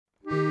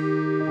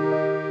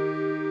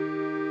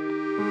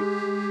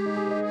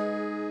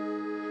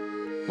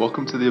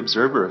Welcome to The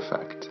Observer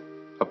Effect,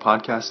 a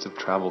podcast of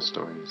travel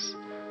stories.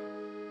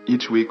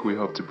 Each week we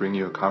hope to bring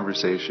you a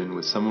conversation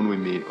with someone we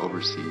meet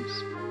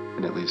overseas,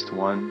 and at least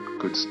one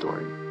good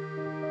story.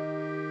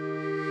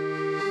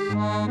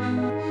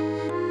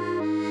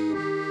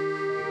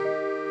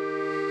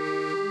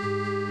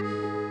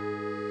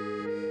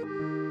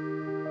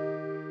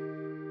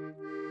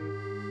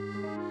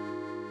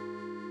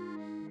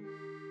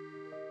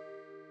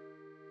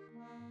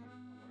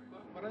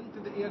 We're into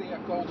the area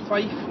called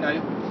Fife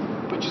now,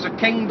 which is a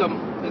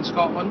kingdom in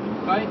Scotland,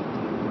 right?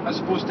 As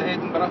opposed to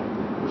Edinburgh.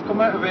 We've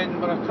come out of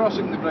Edinburgh,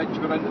 crossing the bridge,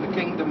 we're into the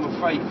kingdom of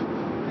Fife,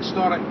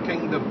 historic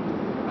kingdom,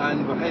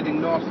 and we're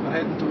heading north, we're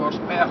heading towards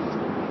Perth,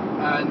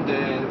 and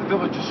the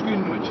village of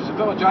Scone, which is a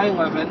village I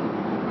live in,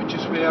 which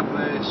is where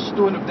the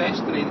Stone of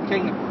Destiny, the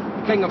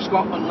King of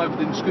Scotland, lived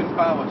in Scone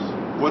Palace.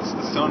 What's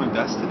the Stone of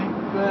Destiny?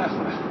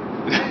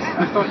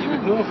 I thought you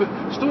would know.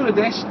 Stone of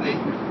Destiny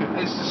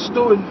is the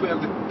stone where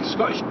the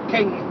Scottish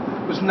king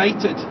was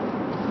knighted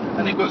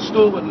and it got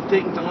stolen and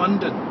taken to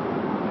London.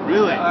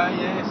 Really?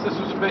 Yes, this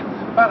was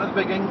part of the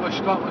big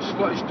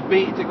English-Scottish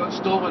debate. It got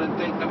stolen and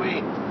taken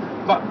away.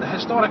 But the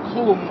historic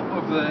home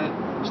of the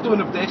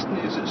Stone of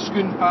Destiny is at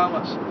Scone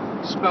Palace,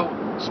 spelled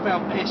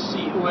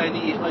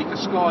S-C-O-N-E, like a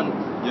scone.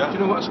 Yeah. Do you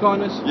know what a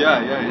scone is?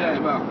 Yeah.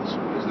 Well,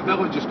 the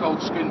village is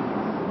called Scone,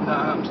 and that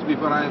happens to be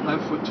where I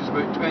live, which is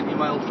about 20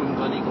 miles from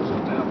Gleneagles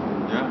Hotel.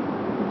 Yeah.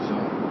 So,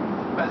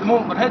 but at the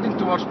moment we're heading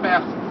towards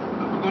Perth,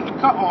 but we're going to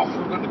cut off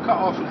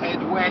and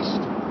head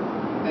west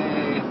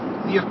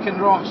near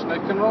Kinross. Now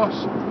Kinross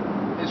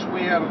is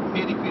where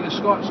Mary Queen of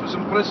Scots was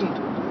imprisoned.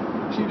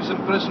 She was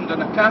imprisoned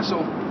in a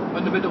castle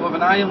in the middle of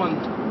an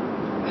island,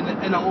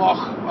 in a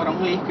loch, or a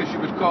lake as you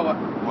would call it.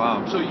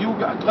 Wow. So you'll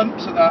get a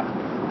glimpse of that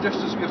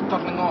just as we're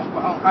turning off,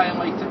 but I'll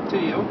highlight it to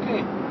you.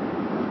 Okay.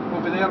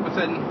 We'll be there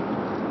within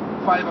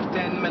 5 or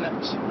 10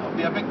 minutes. There'll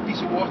be a big piece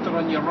of water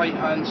on your right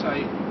hand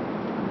side.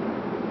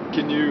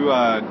 Can you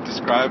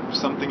describe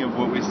something of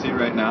what we see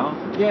right now?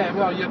 Yeah,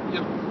 well, you're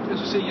as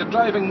I say, you're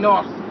driving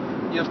north.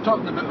 You're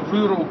talking about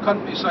rural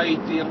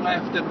countryside to your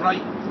left and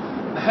right.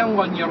 The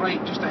hill on your right,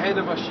 just ahead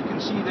of us, you can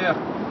see there,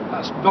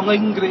 that's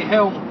Boulé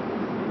Hill,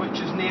 which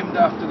is named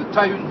after the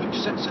town which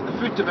sits at the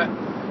foot of it,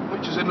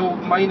 which is an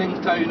old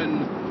mining town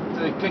in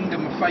the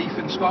Kingdom of Fife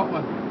in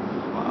Scotland.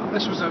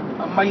 This was a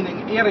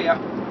mining area,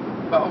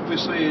 but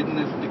obviously in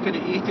the kind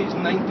of 80s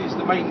and 90s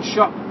the mine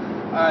shut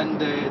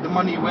and the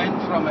money went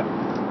from it.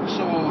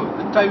 So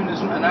the town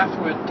isn't an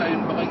affluent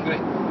town,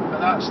 Boulé, but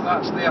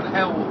that's their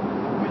hill,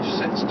 which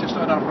sits just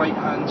on our right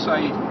hand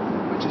side,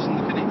 which is in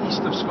the kind of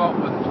east of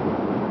Scotland.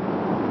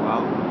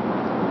 Wow.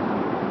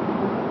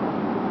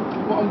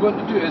 What I'm going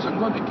to do is I'm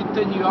going to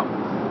continue up,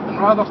 and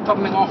rather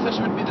turning off, this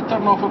would be the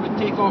turn off I would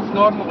take off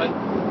normally,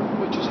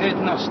 which is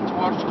heading us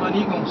towards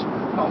Gleneagles.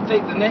 I'll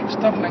take the next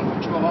turning,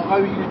 which will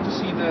allow you to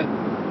see the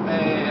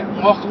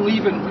Loch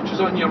Leven, which is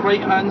on your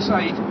right hand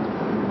side,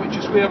 which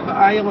is where the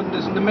island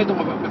is in the middle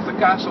of it with the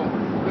castle,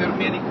 where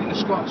Mary Queen of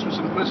Scots was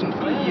imprisoned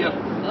for a year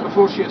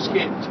before she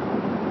escaped.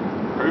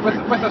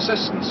 Perfect. With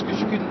assistance, because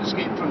you couldn't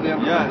escape from there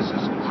Yeah. without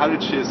assistance. How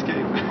did she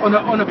escape? On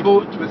a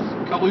boat with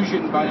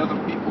collusion by other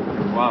people.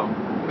 Wow.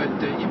 But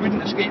you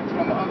wouldn't escape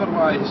from it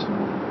otherwise.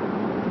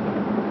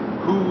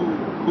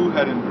 Who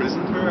had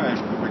imprisoned her? I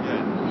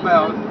forget.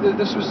 Well,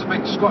 this was the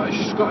big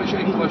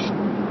Scottish-English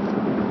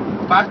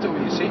battle,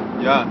 you see.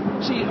 Yeah.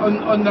 See,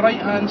 on the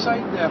right-hand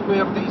side there,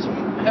 where these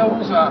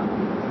hills are,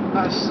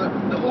 that's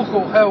the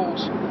Ochil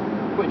Hills,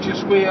 which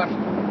is where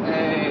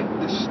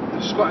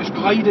the Scottish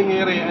gliding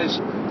area is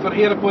for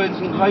aeroplanes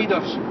and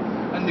gliders,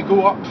 and they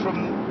go up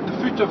from the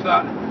foot of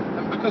that,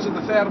 and because of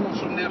the thermals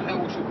from their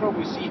hills, you'll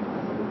probably see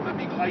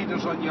maybe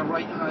gliders on your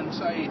right-hand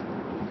side,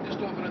 just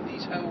over at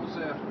these hills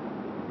there.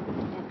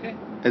 Okay?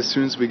 As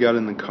soon as we got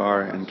in the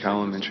car and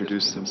Calum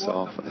introduced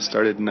himself, I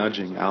started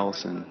nudging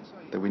Alison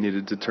that we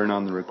needed to turn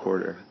on the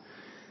recorder.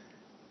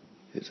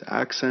 His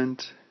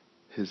accent,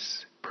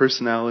 his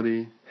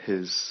personality,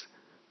 his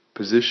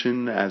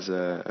position as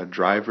a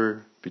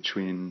driver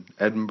between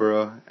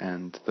Edinburgh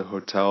and the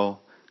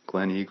hotel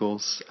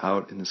Gleneagles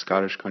out in the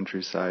Scottish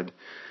countryside,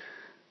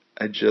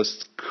 I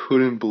just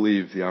couldn't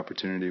believe the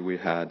opportunity we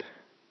had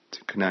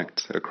to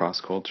connect across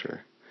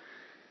culture.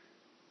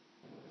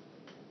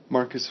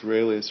 Marcus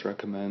Aurelius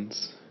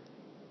recommends,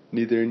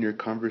 "Neither in your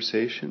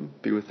conversation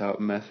be without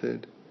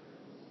method,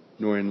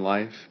 nor in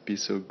life be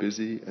so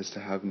busy as to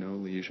have no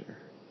leisure."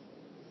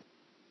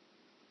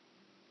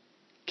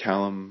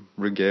 Calum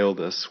regaled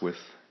us with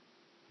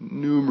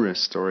numerous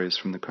stories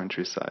from the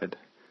countryside,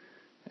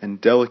 and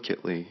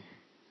delicately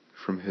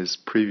from his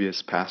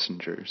previous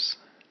passengers.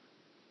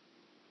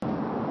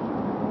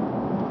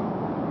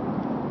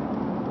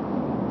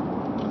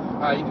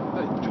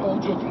 All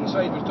joking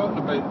aside, we're talking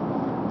about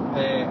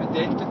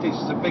identities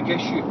is a big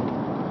issue.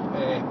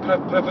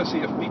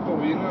 Privacy of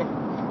people, you know.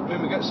 I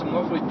mean, we get some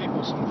lovely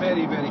people, some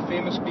very, very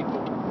famous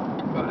people,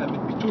 but it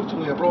would be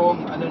totally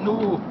wrong. And I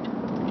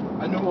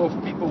know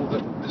of people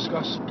that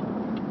discuss,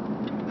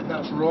 and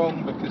that's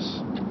wrong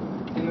because,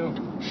 you know,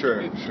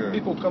 Sure.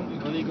 people come to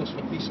Gleneagles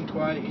for peace and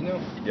quiet, you know.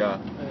 Yeah.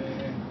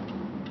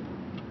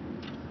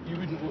 you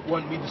wouldn't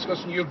want me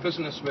discussing your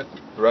business with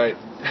Right.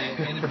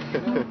 anybody,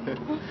 you know.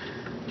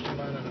 There's a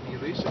man in a wee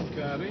racing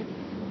car, eh?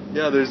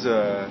 Yeah, there's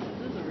a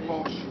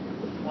Porsche.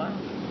 Wow.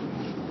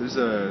 there's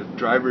a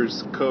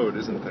driver's code,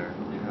 isn't there?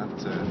 You have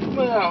to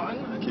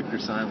Well, keep your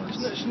silence.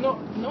 it's not,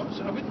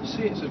 I wouldn't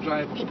say it's a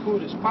driver's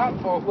code. It's part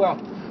of, well,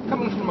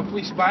 coming from a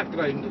police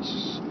background,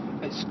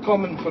 it's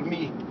common for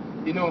me.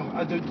 You know,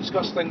 I don't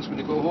discuss things when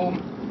I go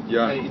home.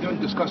 Yeah. You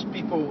don't discuss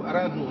people or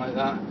anything like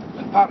that.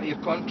 And part of your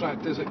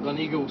contract is at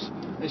Gleneagles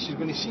is you're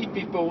going to see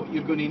people,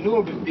 you're going to know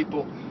about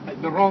people.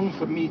 It'd be wrong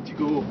for me to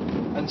go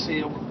and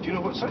say, oh, do you know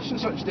what such and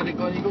such did at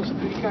Gleneagles?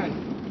 No, you can't.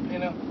 You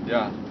know.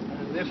 Yeah.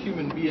 They're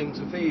human beings.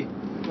 If they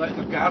let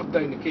their guard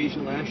down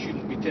occasionally, I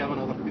shouldn't be telling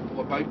other people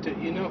about it.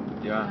 You know.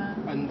 Yeah.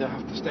 And they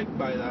have to stick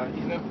by that.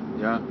 You know.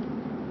 Yeah.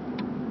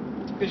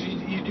 Because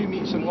you do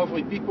meet some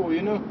lovely people.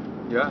 You know.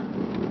 Yeah.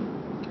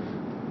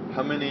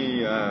 How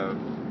many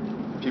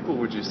people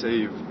would you say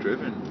you've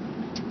driven?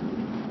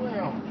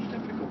 Well, it's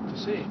difficult to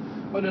say.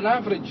 On an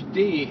average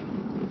day,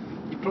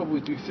 you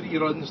probably do 3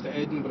 runs to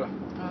Edinburgh.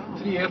 Oh.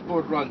 3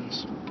 airport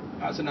runs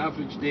as an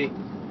average day.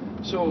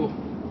 So,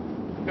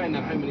 depending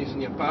on how many's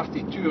in your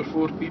party, 2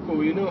 or 4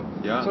 people, you know.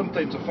 Yeah.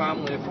 Sometimes a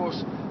family of 4.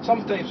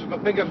 Sometimes we've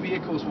got bigger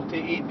vehicles, we'll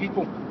take 8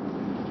 people.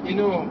 You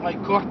know,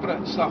 like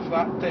corporate stuff,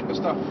 that type of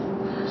stuff.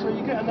 So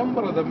you get a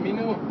number of them, you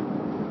know.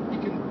 You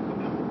can,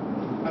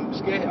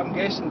 I'm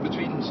guessing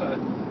between sort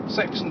of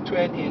 6 and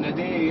 20 in a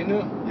day, you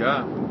know.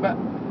 Yeah. But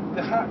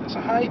it's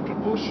a high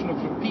proportion of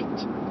repeat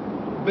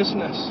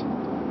business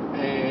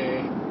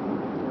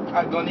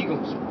at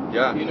Gleneagles.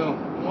 Yeah. You know,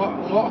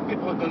 a lot of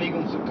people at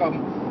Gleneagles that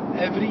come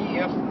every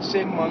year,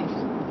 same month,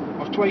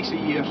 or twice a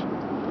year,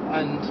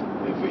 and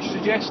which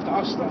suggests to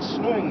us that it's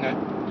snowing now.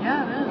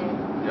 Yeah, it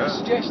is. Yeah. It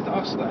suggests to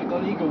us that at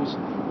Gleneagles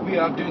we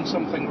are doing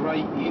something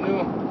right, you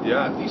know.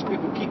 Yeah. If these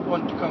people keep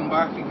wanting to come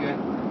back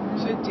again. I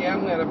said to you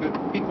earlier about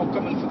people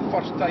coming for the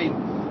first time,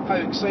 how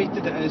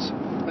excited it is.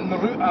 And the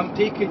route I'm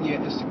taking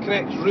you is the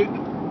correct route,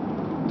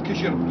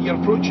 because you're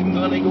approaching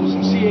Gleneagles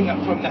and seeing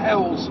it from the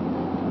hills,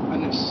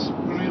 and it's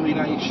really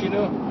nice, you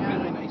know.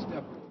 Yeah. Really nice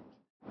to approach.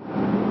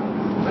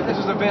 But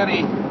this is a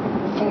very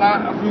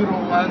flat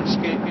rural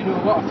landscape, you know,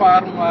 a lot of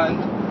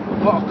farmland,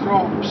 a lot of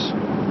crops.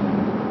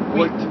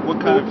 What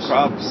kind of oats,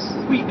 crops?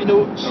 Wheat and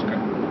oats. Okay.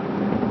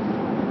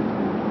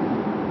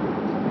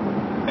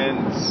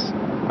 And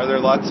are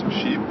there lots of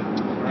sheep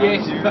around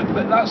Yes, here?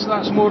 but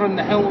that's more on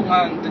the hill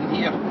land than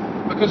here.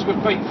 Because we're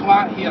quite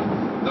flat here,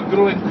 they're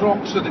growing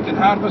crops so they can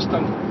harvest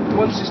them.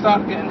 Once they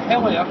start getting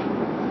hillier,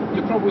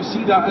 you'll probably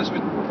see that as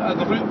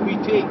the route we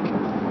take,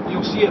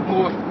 you'll see it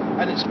more,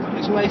 and it's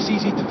less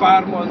easy to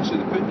farm on, so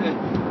they put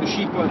the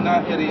sheep on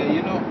that area,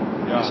 you know.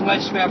 Yeah. It's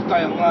less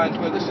fertile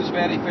land, where this is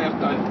very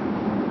fertile.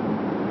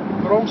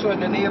 We're also in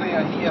an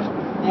area here,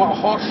 a lot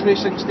of horse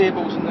racing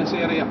stables in this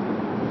area.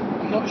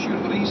 I'm not sure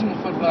the reason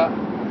for that,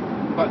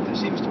 but it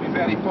seems to be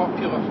very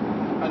popular,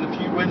 and a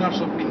few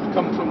winners have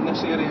come from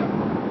this area.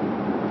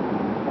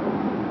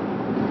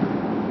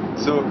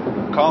 So,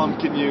 Calum,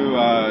 can you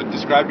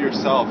describe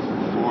yourself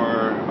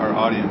for our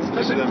audience?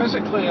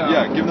 Physically,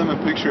 give them a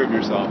picture of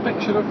yourself. A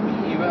picture of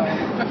me. Well,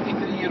 I'm a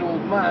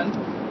 53-year-old man.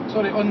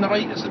 Sorry, on the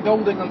right is the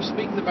building I'm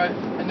speaking about,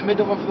 in the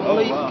middle of the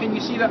lake. Wow. Can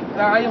you see that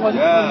the island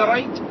Yeah. on the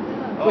right?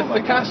 Oh With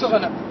my the castle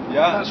gosh. in it.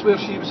 Yeah. That's where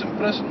she was in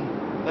prison.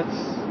 That's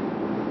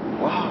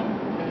wow.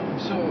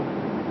 So,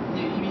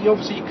 you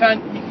obviously you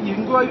can't. You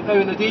can go out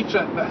now on a day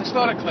trip, but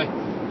historically,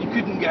 you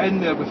couldn't get in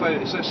there without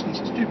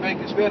assistance. It's too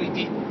big. It's very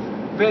deep.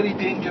 Very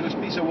dangerous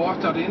piece of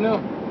water, you know.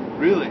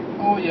 Really?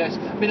 Oh yes.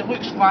 I mean, it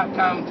looks flat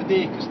calm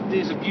today because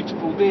today's a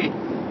beautiful day,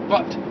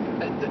 but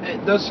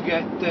it does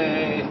get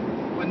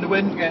when the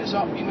wind gets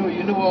up. You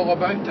know all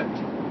about it.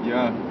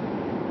 Yeah.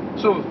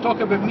 So, talk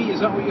about me,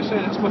 is that what you're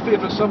saying? That's my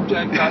favourite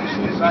subject,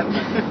 actually, is that.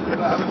 But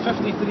I'm a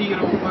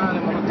 53-year-old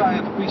man, I'm a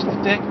retired police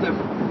detective,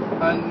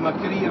 and my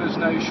career is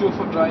now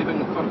chauffeur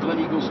driving for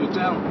Gleneagles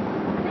Hotel,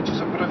 which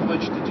is a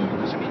privilege to do,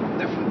 because I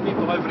meet different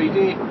people every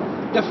day,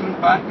 different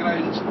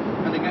backgrounds,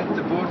 and I get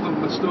to bore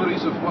them with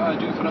stories of what I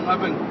do for a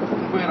living,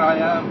 and where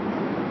I am.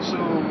 So,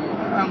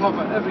 I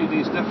love it, every day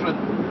is different,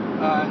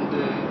 and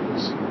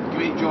it's a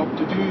great job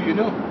to do, you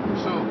know.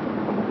 So,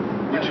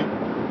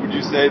 Would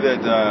you say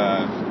that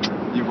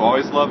you've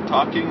always loved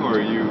talking, or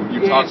you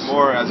talk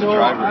more as a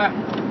driver?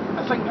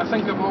 I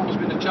think I've always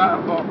been a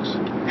chatterbox.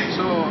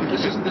 So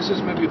this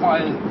is maybe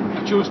why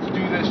I chose to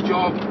do this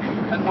job,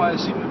 and why I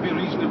seem to be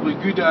reasonably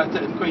good at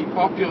it and quite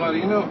popular,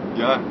 you know.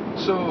 Yeah.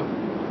 So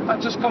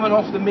just coming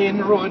off the main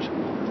road,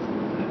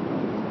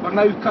 we're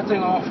now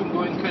cutting off and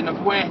going kind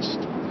of west,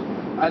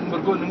 and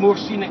we're going the more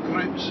scenic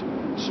routes,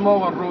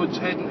 smaller roads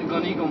heading to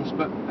Gleneagles,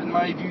 but in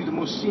my view the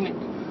most scenic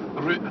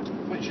route,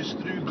 which is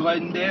through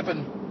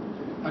Glendevon.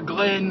 A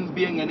glen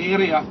being an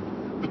area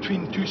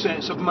between two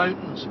sets of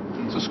mountains.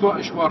 It's a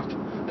Scottish word.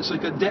 It's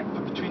like a dip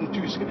between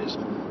two.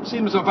 It's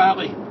same as a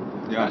valley.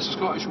 Yeah. It's a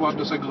Scottish word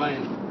as a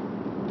glen.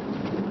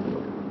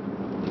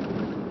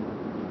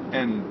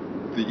 And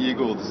the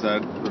eagle, does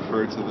that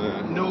refer to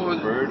the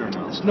bird or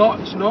no? It's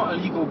not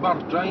an eagle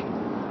bird, right?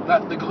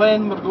 That the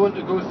glen we're going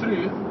to go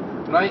through,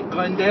 right,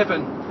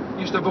 Glendevon,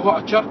 used to have a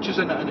lot of churches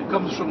in it, and it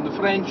comes from the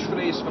French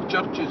phrase for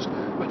churches,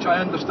 which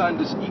I understand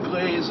is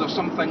église or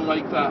something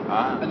like that.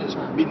 And it's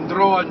been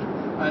drawn,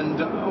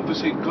 and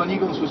obviously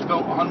Gleneagles was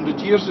built 100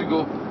 years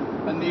ago,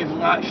 and they've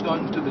latched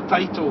on to the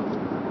title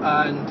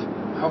and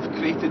have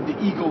created the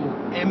eagle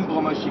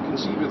emblem, as you can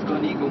see with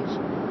Gleneagles.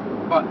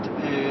 But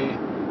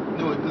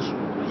no,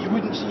 you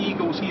wouldn't see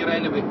eagles here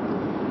anyway.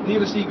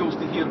 Nearest eagles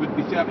to here would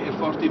be 30 or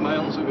 40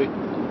 miles away,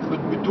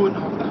 but we don't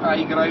have the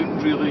high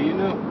ground really, you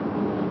know.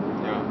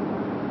 Yeah.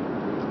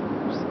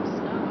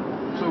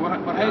 So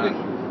we're heading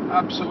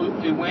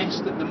absolutely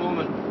west at the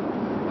moment,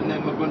 and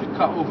then we're going to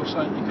cut over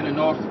slightly kind of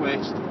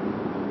northwest.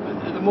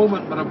 At the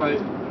moment we're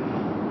about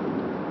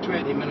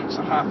 20 minutes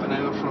or half an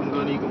hour from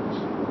Gleneagles.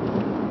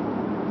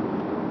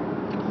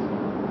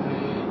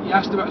 You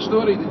asked about a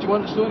story. Did you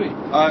want a story?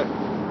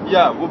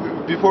 Yeah, well,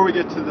 before we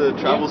get to the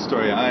travel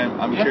story,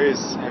 I'm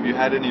curious, have you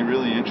had any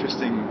really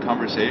interesting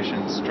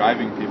conversations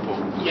driving people?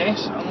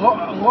 Yes, a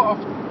lot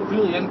of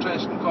really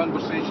interesting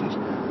conversations.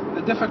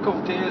 The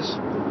difficulty is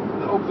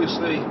that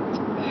obviously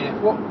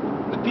what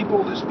the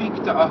people that speak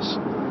to us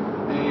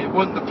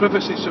want the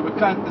privacy, so we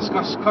can't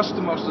discuss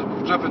customers that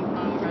we've driven.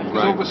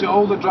 Because obviously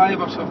all the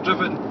drivers have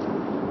driven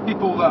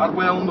people that are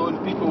well-known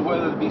people,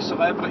 whether it be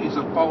celebrities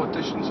or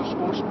politicians or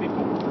sports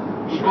people.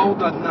 We've all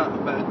done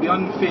that, but it'd be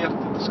unfair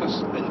to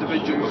discuss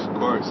individuals'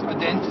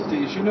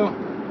 identities, you know.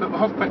 But we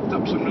have picked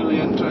up some really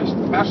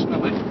interesting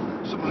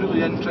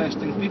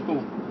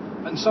people,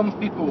 and some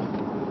people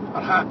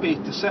are happy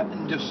to sit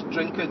and just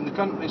drink in the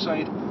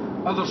countryside.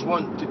 Others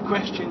want to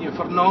question you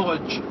for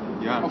knowledge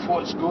of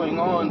what's going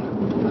on,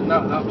 and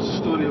that was the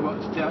story I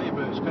wanted to tell you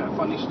about. It's quite a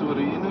funny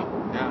story, you know.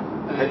 Yeah.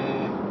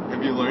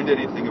 Have you learned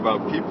anything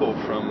about people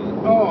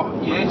from? Oh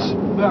yes.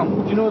 Well,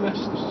 you know this.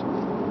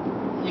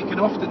 You can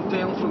often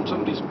tell from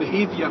somebody's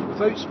behaviour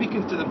without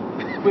speaking to them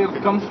where they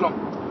come from.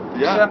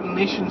 Certain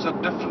nations are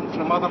different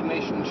from other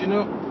nations, you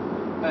know.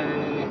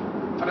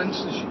 For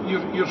instance,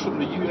 you're from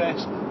the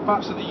US.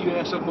 Parts of the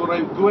US are more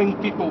outgoing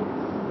people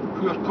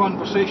who are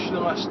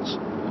conversationalists.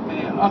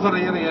 Other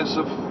areas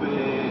of,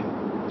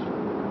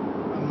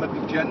 I'm maybe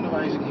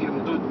generalising here,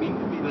 and I don't mean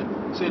to be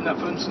saying that,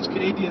 for instance,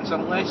 Canadians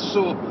are less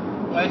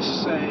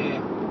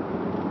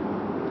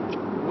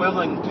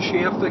willing to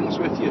share things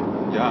with you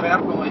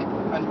verbally,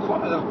 and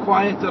they're a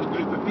quieter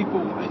group of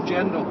people in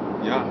general.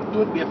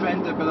 Don't be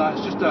offended by that,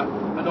 it's just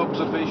an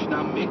observation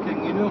I'm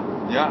making, you know.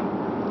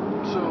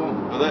 So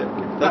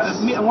I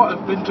meet a lot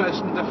of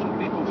interesting different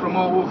people from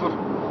all over,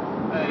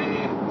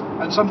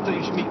 and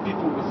sometimes you meet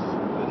people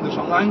and there's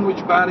a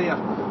language barrier,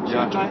 so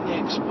you're trying to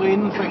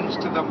explain things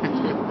to them,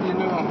 you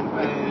know,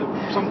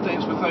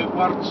 sometimes without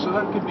words, so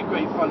that could be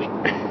quite funny.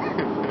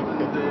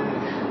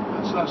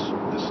 And so that's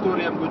the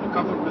story I'm going to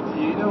cover with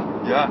you, you know.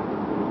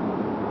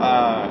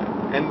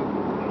 And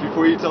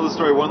before you tell the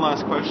story, one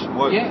last question.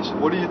 What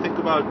do you think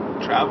about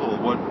travel?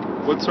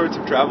 What sorts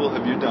of travel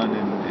have you done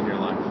in your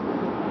life?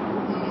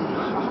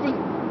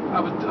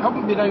 I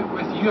haven't been out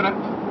with Europe.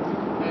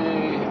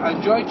 I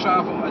enjoy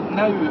travel, and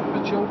now my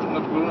children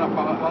are grown up,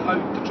 I'm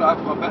allowed to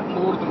travel a bit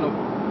more than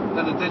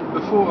I did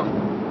before.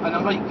 And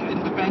I like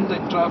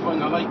independent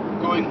travelling. I like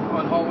going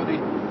on holiday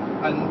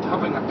and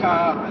having a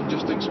car and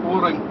just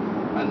exploring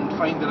and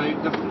finding out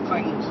different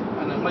things.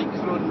 And I like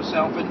throwing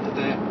myself into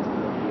the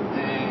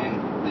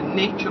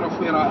nature of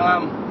where I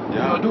am. You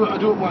know, I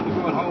don't want to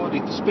go on holiday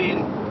to Spain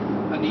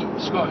and eat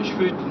Scottish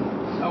food.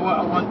 And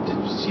I want to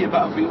see a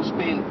bit of real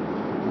Spain,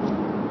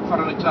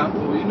 for an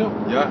example, you know.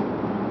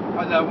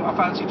 And I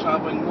fancy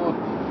travelling more.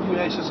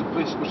 US is a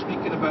place we're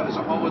speaking about as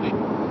a holiday.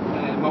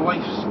 My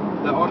wife's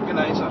the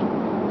organiser,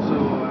 so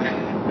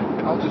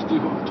I'll just do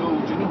what I'm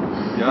told, you know.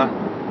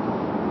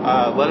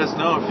 Let us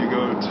know if you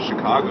go to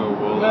Chicago.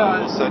 We'll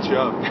set you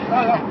up.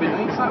 That would be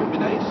nice. That would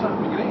be great.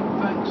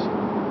 Thanks.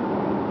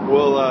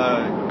 We'll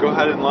go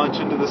ahead and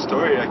launch into the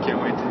story. I can't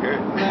wait to hear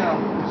it.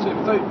 Well, so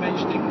without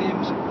mentioning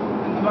names,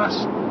 in the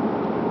last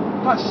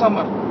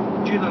summer,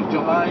 June or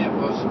July it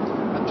was,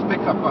 I had to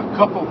pick up a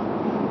couple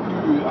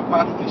who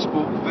apparently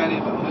spoke very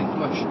little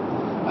English,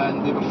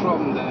 and they were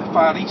from the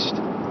Far East.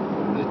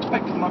 And I had to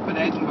pick them up in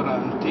Edinburgh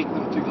and take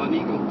them to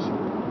Gleneagles.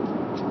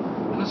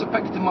 And as I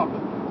picked them up,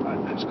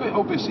 it was quite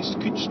obvious they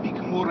could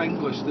speak more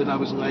English than I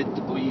was led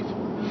to believe.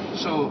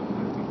 So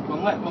we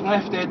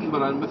left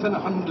Edinburgh, and within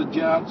 100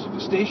 yards of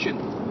the station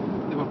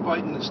they were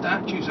pointing at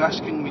statues,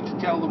 asking me to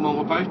tell them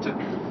all about it.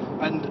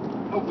 And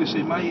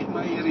obviously my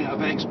area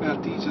of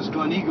expertise is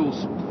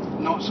Gleneagles,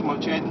 not so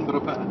much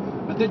Edinburgh, but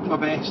I did my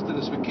best. And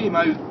as we came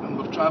out and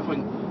we're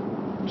travelling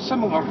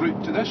similar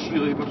route to this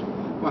really,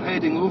 we're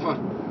heading over,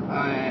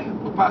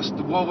 we passed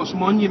the Wallace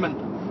Monument,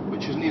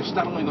 which is near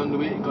Stirling on the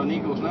way to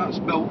Gleneagles, and that's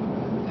built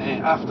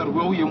after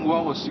William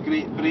Wallace, the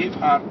great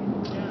braveheart.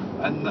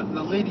 And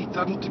the lady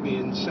turned to me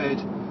and said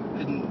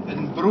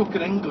in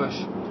broken English,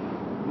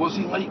 was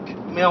he like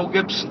Mel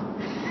Gibson?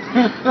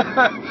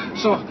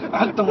 So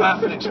I had to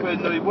laugh and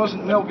explain, no, he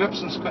wasn't. Mel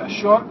Gibson's quite a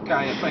short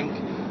guy, I think,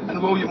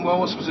 and William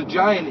Wallace was a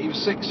giant. He was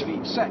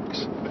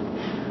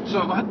 6'6". So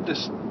I had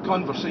this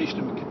conversation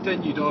and we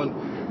continued on,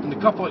 and the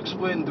couple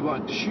explained they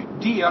wanted to shoot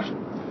deer,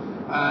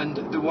 and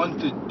they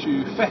wanted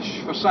to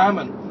fish for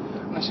salmon.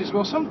 And I says,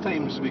 well,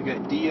 sometimes we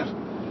get deer,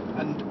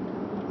 and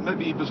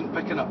maybe he wasn't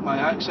picking up my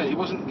accent, he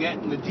wasn't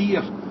getting the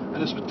deer.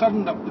 And as we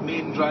turned up the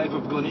main drive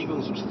of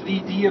Gleneagles, there was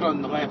 3 deer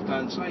on the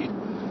left-hand side.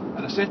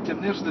 And I said to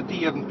him, there's the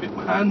deer, and put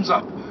my hands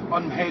up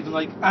on my head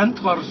like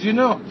antlers, you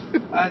know.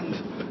 And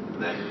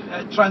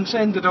it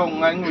transcended all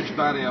language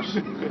barriers.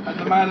 And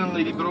the man and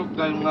lady broke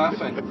down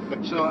laughing.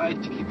 So I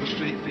had to keep a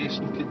straight face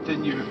and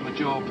continue with my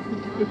job.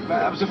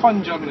 But it was a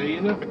fun journey,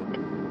 you know.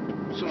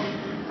 So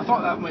I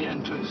thought that might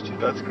interest you.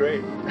 That's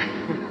great.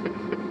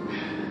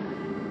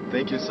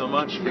 Thank you so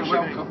much for You're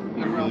sharing. welcome. I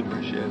You're really welcome.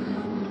 appreciate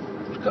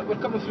it.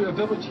 We're coming through a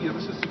village here.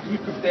 This is the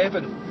Duke of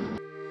Devon.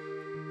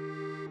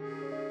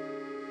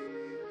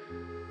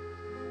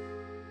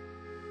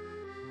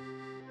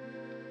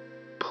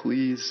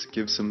 Please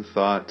give some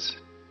thought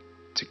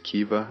to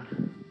Kiva.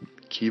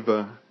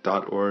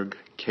 Kiva.org,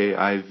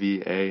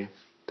 Kiva.org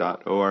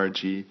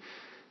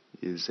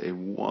is a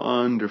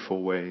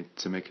wonderful way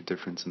to make a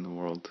difference in the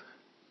world.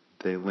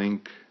 They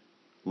link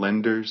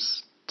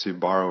lenders to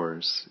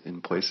borrowers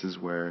in places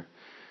where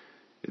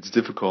it's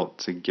difficult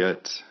to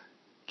get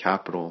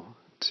capital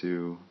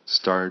to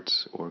start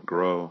or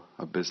grow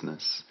a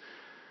business.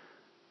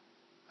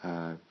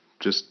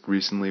 Just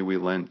recently we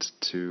lent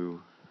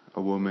to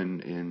a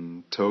woman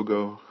in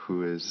Togo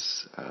who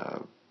is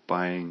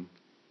buying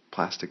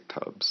plastic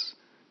tubs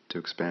to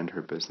expand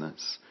her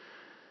business.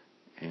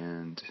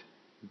 And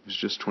it was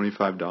just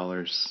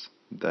 $25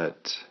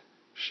 that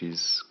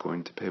she's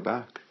going to pay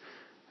back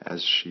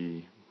as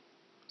she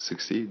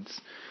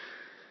succeeds.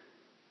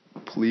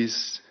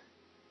 Please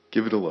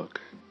give it a look.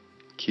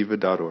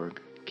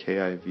 Kiva.org,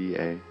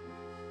 Kiva.org.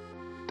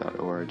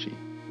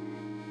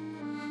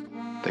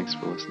 Thanks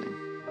for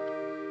listening.